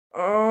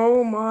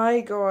Oh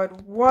my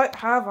god, what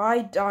have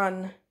I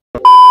done?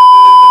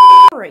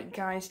 Alright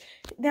guys,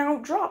 now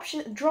drop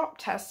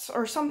tests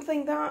are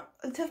something that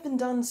have been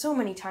done so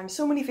many times,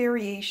 so many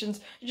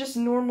variations, just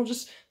normal,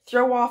 just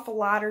throw off a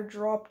ladder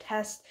drop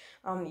test.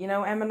 You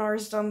know,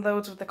 M&R's done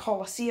those with the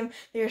Coliseum.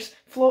 There's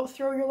throw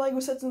your Lego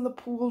sets in the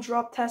pool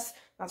drop test.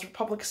 That's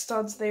Republic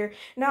Studs there.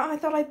 Now, I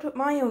thought I'd put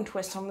my own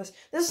twist on this.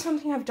 This is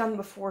something I've done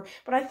before,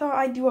 but I thought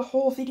I'd do a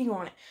whole video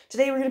on it.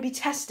 Today we're going to be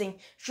testing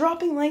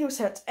dropping Lego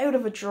sets out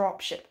of a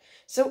dropship.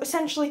 So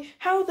essentially,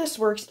 how this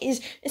works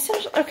is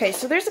okay,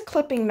 so there's a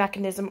clipping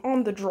mechanism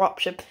on the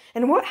dropship,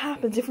 and what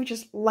happens if we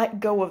just let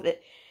go of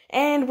it?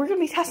 And we're going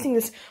to be testing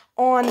this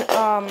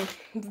on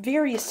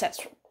various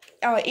sets,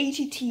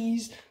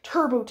 ATTs,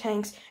 turbo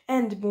tanks,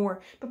 and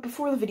more. But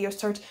before the video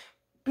starts,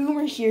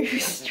 Boomer here,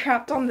 who's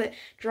strapped on the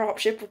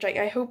dropship, which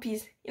I hope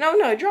he's,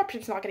 no,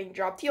 dropship's not getting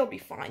dropped, he'll be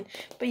fine.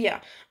 But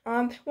yeah,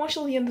 watch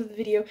till the end of the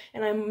video,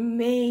 and I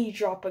may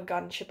drop a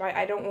gunship.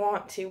 I don't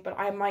want to, but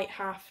I might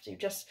have to,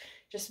 just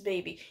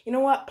maybe. You know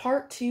what,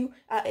 part 2,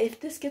 if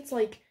this gets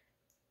like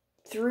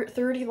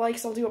 30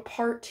 likes, I'll do a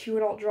part 2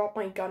 and I'll drop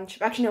my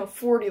gunship. Actually, no,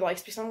 40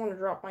 likes, because I don't want to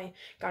drop my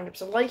gunship.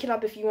 So like it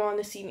up if you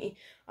want to see me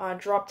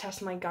drop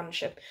test my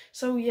gunship.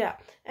 So yeah,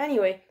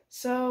 anyway,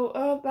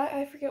 so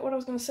I forget what I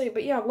was going to say,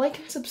 but yeah, like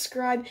and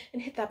subscribe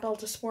and hit that bell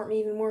to support me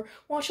even more.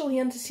 Watch till the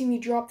end to see me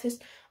drop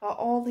test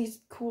all these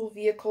cool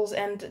vehicles,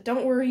 and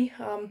don't worry,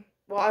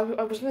 well, I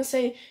was going to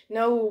say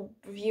no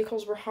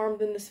vehicles were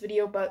harmed in this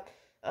video, but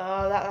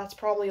that's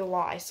probably a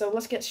lie. So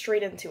let's get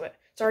straight into it.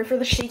 Sorry for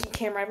the shaky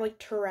camera, I have like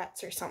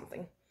Tourette's or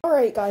something.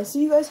 Alright guys, so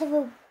you guys have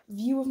a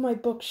view of my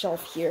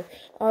bookshelf here,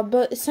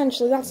 but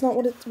essentially that's not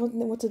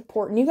what's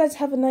important. You guys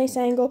have a nice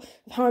angle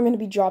of how I'm going to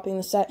be dropping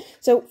the set.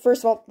 So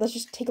first of all, let's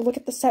just take a look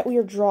at the set we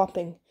are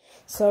dropping.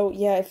 So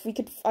yeah, if we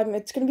could,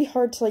 it's going to be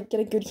hard to like get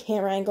a good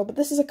camera angle, but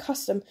this is a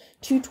custom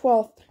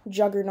 212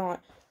 Juggernaut.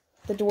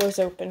 The door's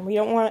open. We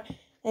don't want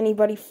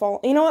anybody fall.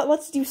 You know what?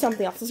 Let's do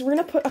something else. We're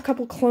gonna put a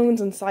couple clones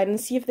inside and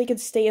see if they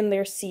could stay in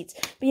their seats.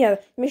 But yeah,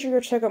 make sure you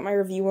go check out my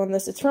review on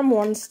this. It's from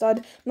One Stud.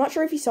 I'm not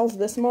sure if he sells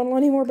this model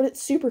anymore, but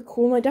it's super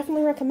cool and I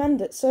definitely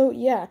recommend it. So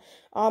yeah,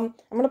 I'm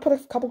gonna put a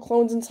couple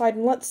clones inside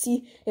and let's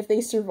see if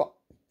they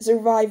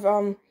survive. I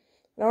don't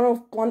know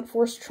if blunt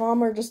force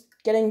trauma or just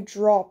getting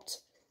dropped.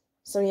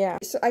 So yeah,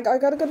 so I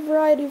got a good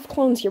variety of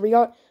clones here. We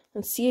got a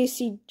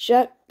CAC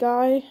jet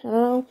guy. I don't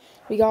know.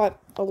 We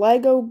got a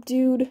Lego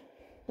dude.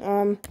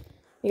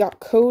 We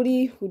got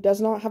Cody, who does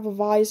not have a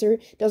visor.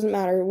 Doesn't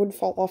matter, it would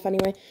fall off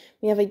anyway.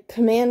 We have a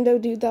commando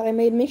dude that I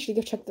made. Make sure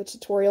you go check the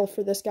tutorial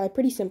for this guy.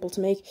 Pretty simple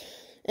to make.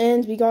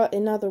 And we got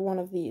another one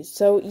of these.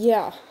 So,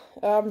 yeah.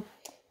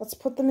 Let's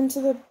put them into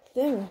the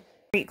thing.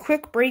 Wait,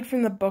 quick break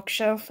from the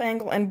bookshelf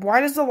angle. And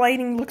why does the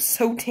lighting look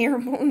so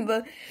terrible in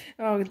the...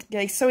 Oh,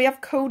 okay. So we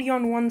have Cody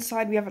on one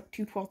side. We have a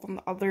 212 on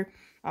the other.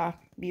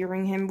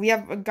 Beering him. We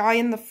have a guy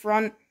in the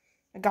front.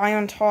 A guy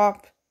on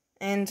top.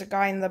 And a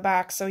guy in the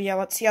back. So yeah,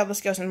 let's see how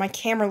this goes. And my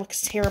camera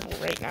looks terrible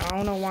right now. I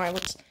don't know why.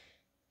 Okay,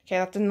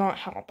 that did not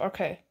help.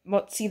 Okay,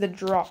 let's see the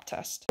drop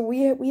test.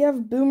 We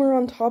have Boomer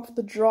on top of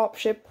the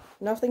dropship.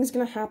 Nothing's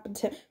gonna happen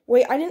to him.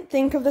 Wait, I didn't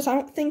think of this. I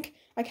don't think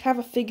I could have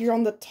a figure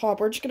on the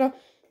top. We're just gonna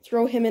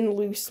throw him in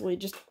loosely.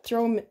 Just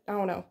throw him. I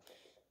don't know.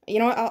 You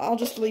know what? I'll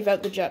just leave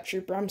out the jet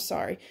trooper. I'm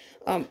sorry.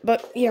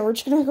 But yeah, we're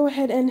just gonna go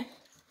ahead and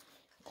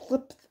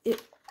clip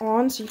it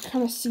on so you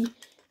kind of see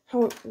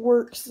how it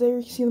works there.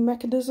 You see the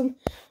mechanism.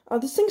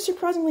 This thing's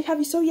surprisingly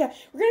heavy, so yeah,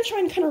 we're gonna try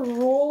and kind of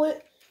roll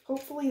it.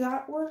 Hopefully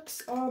that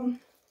works.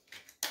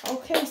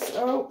 Okay,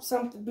 so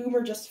something,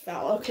 Boomer just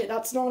fell. Okay,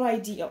 that's not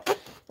ideal.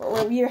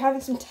 But we are having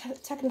some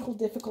technical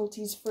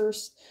difficulties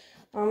first.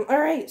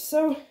 Alright,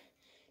 so, I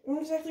don't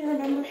exactly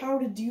remember how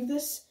to do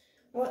this.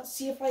 Let's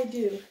see if I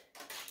do.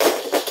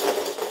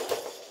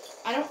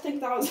 I don't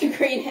think that was a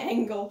great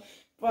angle,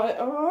 but,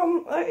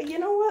 you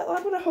know what?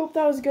 I'm gonna hope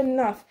that was good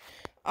enough.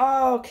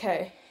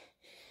 Okay.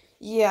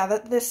 Yeah,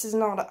 this is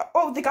not a...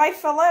 Oh, the guy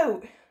fell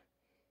out!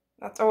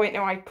 Oh wait,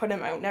 no, I put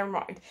him out, never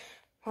mind.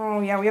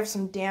 Oh yeah, we have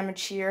some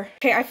damage here.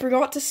 Okay, I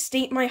forgot to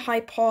state my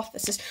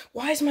hypothesis.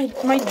 Why is my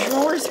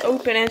drawers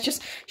open and it's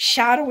just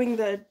shadowing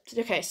the...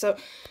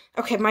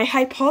 Okay, my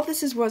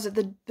hypothesis was that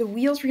the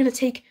wheels were going to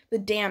take the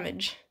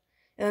damage,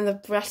 and then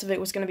the rest of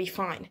it was going to be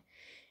fine.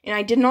 And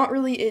I did not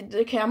really...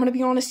 Okay, I'm going to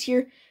be honest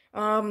here.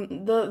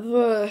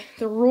 The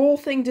roll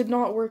thing did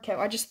not work out.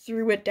 I just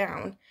threw it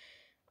down.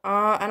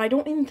 And I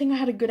don't even think I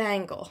had a good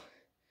angle.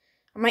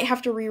 I might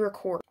have to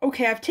re-record.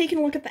 Okay, I've taken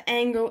a look at the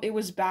angle. It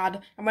was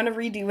bad. I'm gonna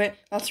redo it.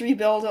 Let's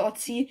rebuild it.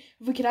 Let's see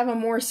if we could have a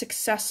more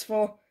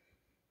successful...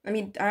 I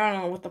mean, I don't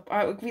know what the...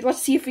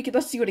 let's see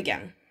it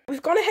again.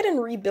 We've gone ahead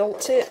and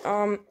rebuilt it.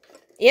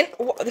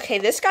 Okay,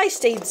 this guy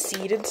stayed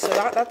seated, so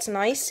that's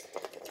nice.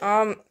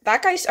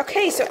 That guy's...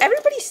 Okay, so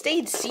everybody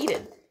stayed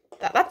seated.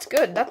 That's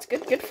good. That's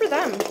good. Good for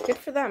them. Good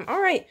for them.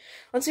 Alright,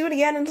 let's do it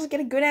again and let's get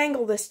a good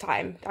angle this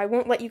time. I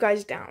won't let you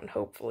guys down,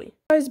 hopefully.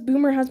 Guys,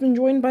 Boomer has been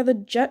joined by the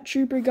Jet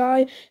Trooper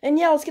guy. And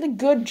yeah, let's get a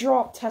good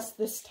drop test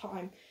this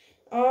time.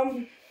 I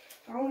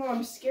don't know.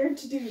 I'm scared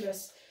to do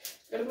this.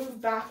 Gotta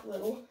move back a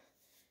little.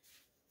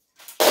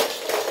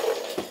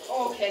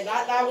 Okay,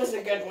 that was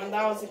a good one.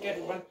 That was a good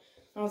one.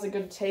 That was a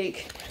good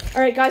take.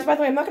 Alright, guys, by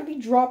the way, I'm not gonna be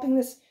dropping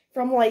this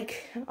from,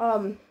 like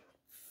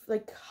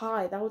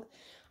high.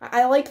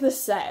 I like this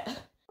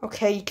set.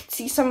 Okay, you can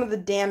see some of the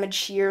damage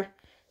here.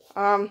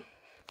 You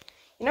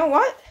know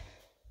what?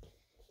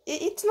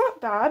 It's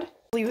not bad.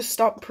 It was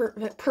stopped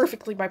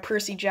perfectly by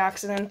Percy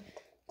Jackson and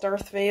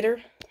Darth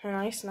Vader.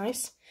 Nice,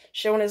 nice.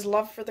 Showing his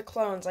love for the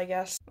clones, I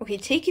guess. Okay,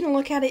 taking a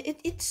look at it,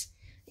 it's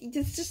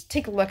just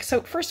take a look.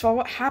 So, first of all,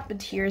 what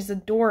happened here is the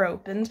door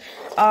opened.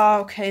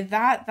 Okay,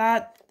 that,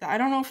 I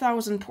don't know if that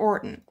was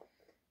important.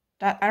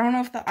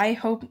 I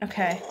hope,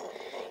 okay.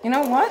 You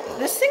know what?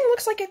 This thing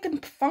looks like it can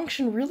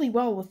function really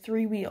well with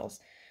 3 wheels.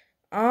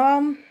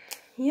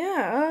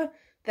 Yeah,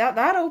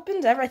 that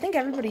opened. I think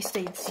everybody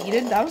stayed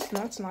seated.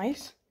 That's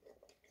nice.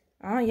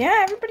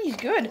 Yeah, everybody's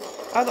good.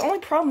 The only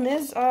problem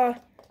is,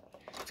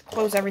 let's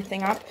close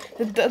everything up.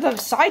 The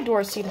side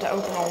doors seem to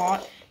open a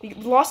lot. We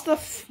lost the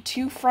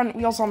 2 front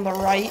wheels on the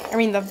right. I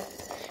mean,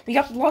 we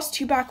lost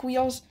 2 back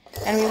wheels,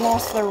 and we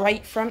lost the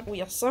right front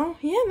wheel. So,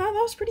 yeah, that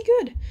was pretty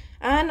good.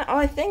 And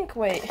I think,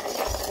 wait,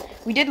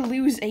 we did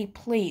lose a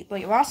plate.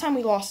 Like, last time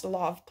we lost a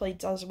lot of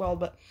plates as well,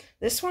 but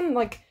this one,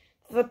 like,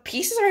 the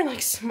pieces are in,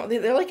 like,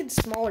 they're like in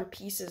smaller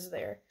pieces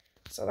there.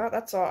 So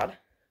that's odd.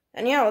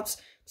 And yeah,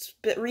 let's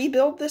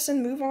rebuild this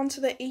and move on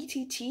to the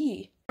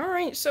ATT.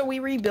 Alright, so we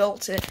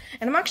rebuilt it,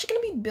 and I'm actually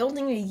going to be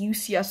building a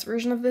UCS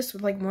version of this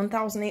with like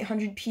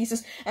 1,800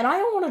 pieces, and I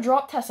don't want to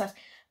drop test this.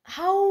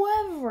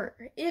 However,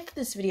 if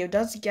this video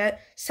does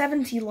get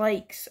 70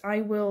 likes, I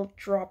will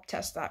drop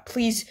test that.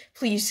 Please,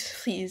 please,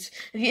 please.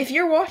 If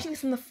you're watching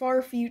this in the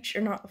far future,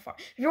 if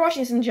you're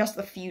watching this in just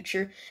the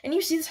future, and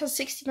you see this has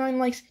 69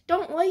 likes,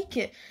 don't like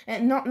it.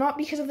 And not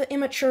because of the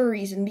immature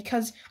reason,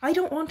 because I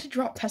don't want to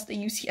drop test the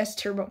UCS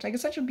Turbo Tank.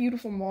 It's such a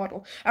beautiful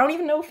model. I don't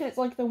even know if it's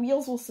like the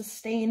wheels will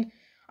sustain.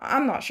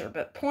 I'm not sure,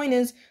 but point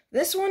is,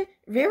 this one,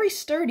 very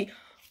sturdy.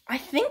 I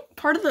think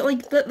part of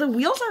the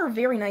wheels are a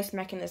very nice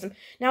mechanism.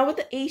 Now with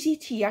the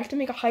ATT, I have to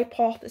make a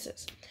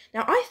hypothesis.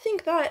 Now I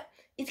think that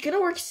it's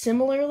gonna work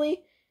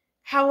similarly.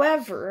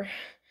 However,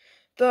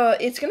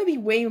 it's gonna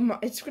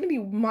be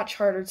much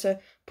harder to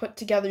put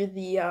together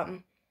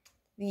the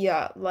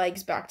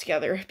legs back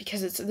together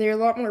because there are a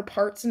lot more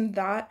parts in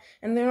that,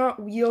 and they're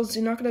not wheels.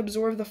 They're not gonna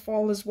absorb the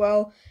fall as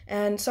well,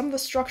 and some of the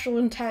structural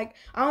intact.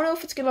 I don't know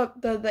if it's gonna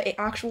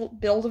the actual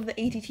build of the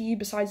ATT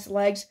besides the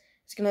legs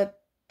is gonna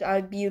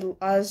be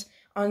as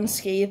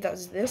unscathed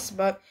as this,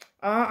 but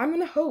I'm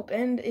gonna hope,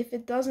 and if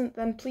it doesn't,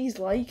 then please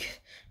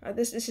like.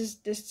 This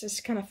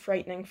is kind of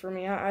frightening for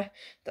me. That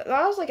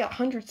was like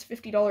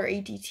 $150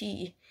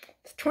 ATT.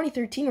 The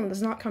 2013 one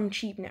does not come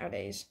cheap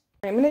nowadays.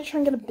 I'm gonna try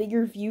and get a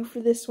bigger view for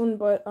this one,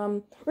 but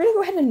we're gonna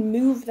go ahead and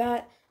move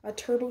that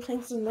turbo tank.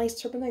 This is a nice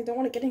turbo tank. Don't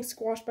want it getting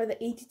squashed by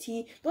the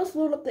ATT. But let's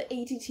load up the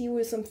ATT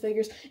with some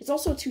figures. It's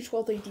also a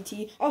 212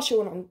 ATT. I'll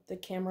show it on the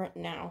camera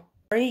now.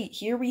 Alright,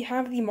 here we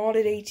have the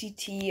modded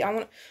ATT.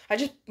 I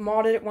just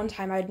modded it one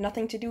time. I had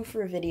nothing to do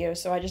for a video,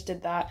 so I just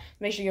did that.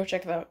 Make sure you go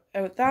check out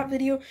that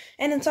video.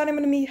 And inside I'm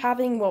going to be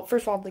having, well,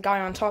 first of all, the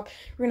guy on top.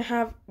 We're going to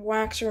have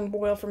Waxer and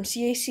Boyle from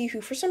CAC,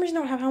 who for some reason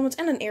don't have helmets,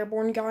 and an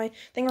airborne guy. I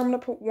think I'm going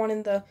to put one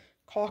in the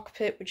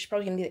cockpit, which is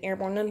probably going to be the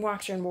airborne, and then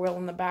Waxer and Boyle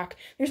in the back.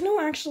 There's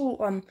no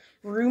actual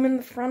room in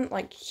the front,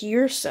 like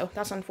here, so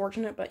that's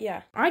unfortunate, but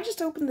yeah. I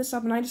just opened this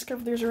up, and I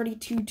discovered there's already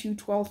 2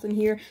 212s in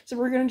here, so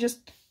we're going to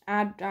just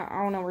add,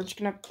 I don't know, we're just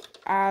gonna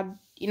add,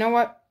 you know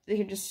what, they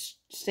can just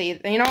stay,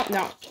 you know,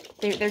 no,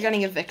 they're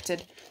getting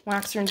evicted.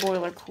 Waxer and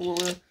Boyle are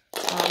cooler,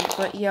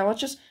 but yeah,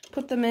 let's just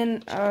put them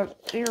in,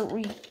 there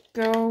we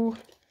go.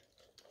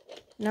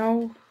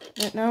 No,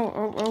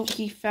 oh,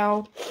 he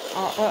fell.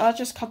 Well, let's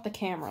just cut the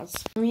cameras.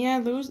 Yeah,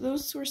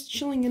 those were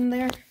chilling in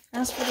there.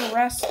 As for the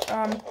rest,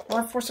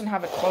 we're forced to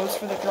have it closed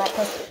for the drop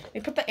test. We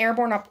put the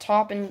airborne up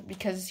top, and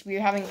because we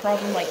were having a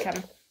problem, like,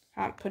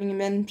 putting him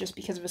in just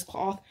because of his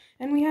cloth.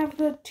 And we have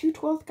the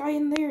 212th guy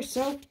in there,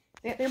 so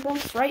they're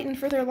both frightened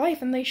for their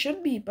life, and they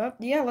should be. But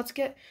yeah, let's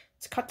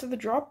cut to the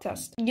drop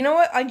test. You know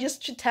what? I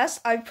just should test.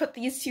 I put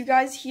these 2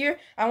 guys here.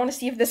 I want to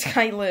see if this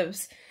guy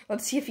lives.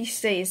 Let's see if he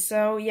stays.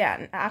 So yeah,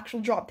 an actual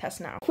drop test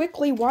now.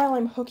 Quickly, while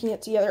I'm hooking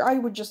it together, I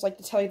would just like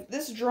to tell you that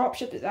this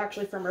dropship is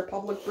actually from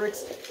Republic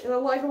Bricks, and the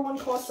Lego one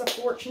costs a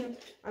fortune.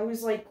 I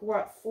was like,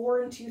 what,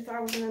 4 in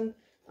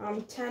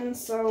 2010,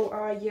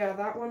 so yeah,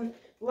 that one.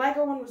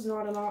 Lego one was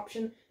not an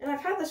option, and I've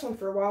had this one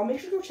for a while. Make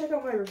sure to go check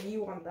out my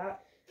review on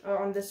that,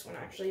 on this one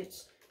actually.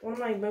 It's one of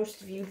my most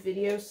viewed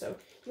videos, so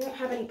you won't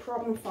have any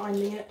problem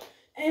finding it.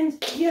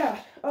 And yeah,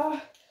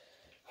 oh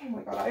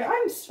my god,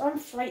 I'm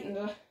frightened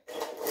to move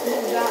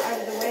that out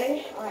of the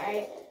way.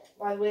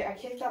 By the way, I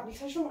kicked that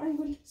because I don't want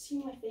anybody to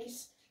see my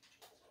face.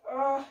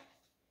 Oh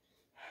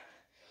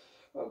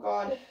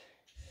god.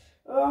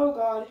 Oh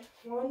god.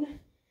 1,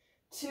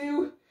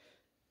 2.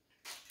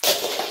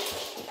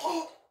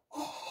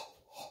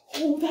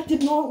 Oh, that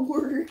did not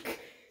work.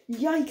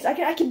 Yikes,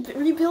 I can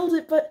rebuild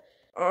it, but...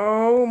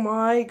 Oh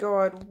my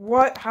god,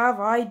 what have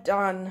I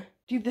done?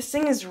 Dude, this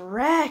thing is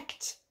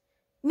wrecked.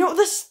 No,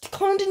 this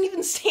clone didn't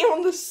even stay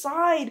on the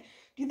side.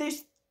 Dude,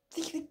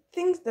 the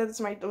things, those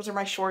are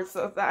my shorts,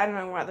 so I don't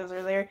know why those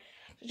are there.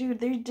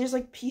 Dude, there's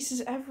like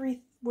pieces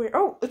everywhere.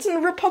 Oh, it's in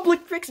the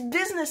Republic Fix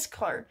business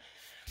card.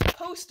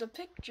 Post a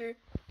picture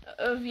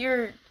of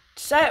your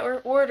set or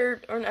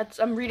order, or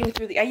I'm reading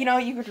through the, you know,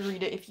 you could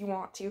read it if you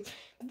want to.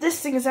 But this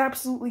thing is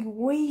absolutely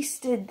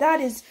wasted. That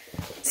is,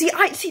 see,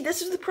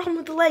 this is the problem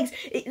with the legs.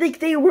 Like,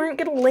 they weren't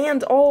gonna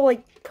land all,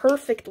 like,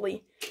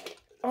 perfectly.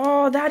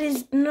 Oh, that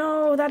is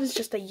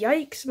just a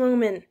yikes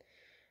moment.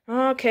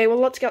 Okay, well,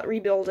 let's get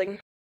rebuilding.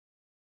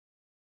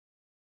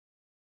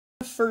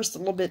 First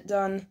little bit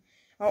done.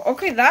 Oh,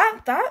 okay,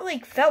 that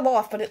like fell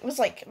off, but it was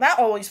like, that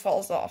always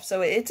falls off,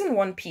 so it's in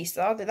one piece.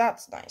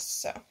 That's nice.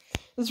 So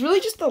it's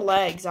really just the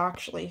legs,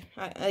 actually.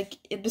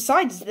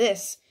 Besides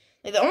this,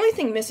 like, the only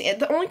thing missing,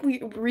 the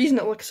only reason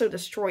it looks so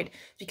destroyed is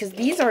because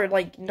these are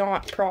like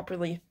not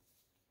properly,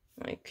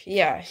 like,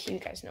 yeah, you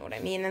guys know what I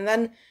mean. And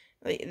then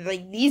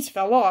like these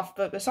fell off,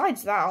 but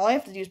besides that, all I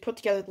have to do is put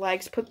together the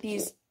legs, put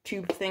these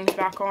tube things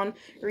back on,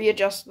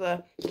 readjust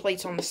the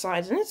plates on the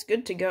sides, and it's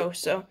good to go.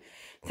 So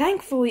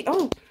thankfully,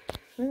 oh,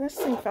 this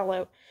thing fell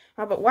out.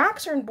 But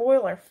Waxer and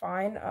Boyle are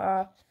fine.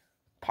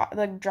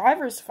 The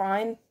driver's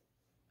fine.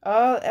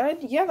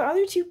 Yeah, the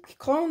other two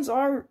clones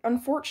are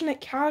unfortunate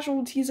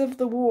casualties of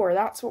the war.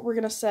 That's what we're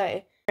gonna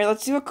say. Alright,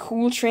 let's do a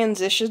cool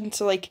transition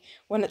to, like,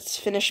 when it's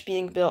finished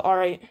being built.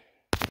 Alright.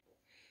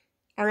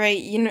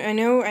 Alright, you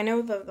know, I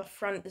know the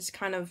front is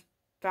kind of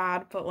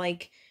bad, but,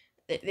 like,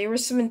 there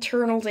was some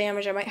internal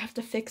damage. I might have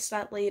to fix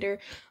that later.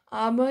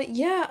 But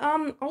yeah,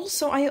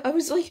 also, I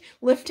was, like,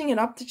 lifting it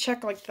up to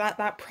check, like,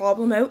 that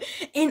problem out,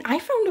 and I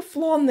found a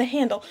flaw in the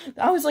handle.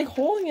 I was, like,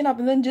 holding it up,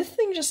 and then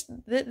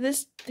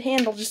this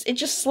handle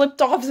just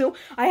slipped off, so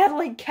I had to,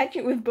 like, catch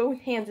it with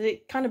both hands.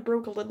 It kind of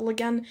broke a little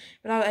again,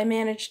 but I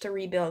managed to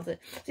rebuild it.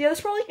 So yeah, this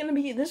is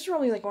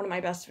probably, like, one of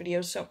my best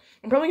videos, so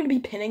I'm probably gonna be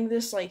pinning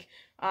this, like,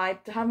 I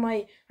have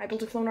my I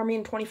built a clone army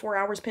in 24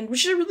 hours pinned,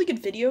 which is a really good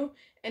video,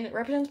 and it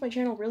represents my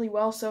channel really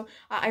well. So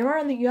I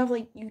remember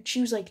that you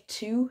choose like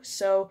 2,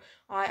 so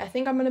I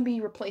think I'm gonna be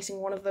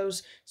replacing one of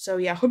those. So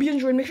yeah, hope you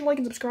enjoyed. Make sure to like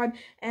and subscribe,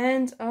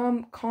 and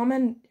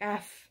comment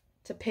F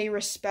to pay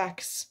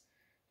respects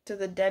to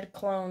the dead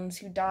clones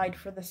who died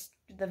for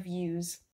the views.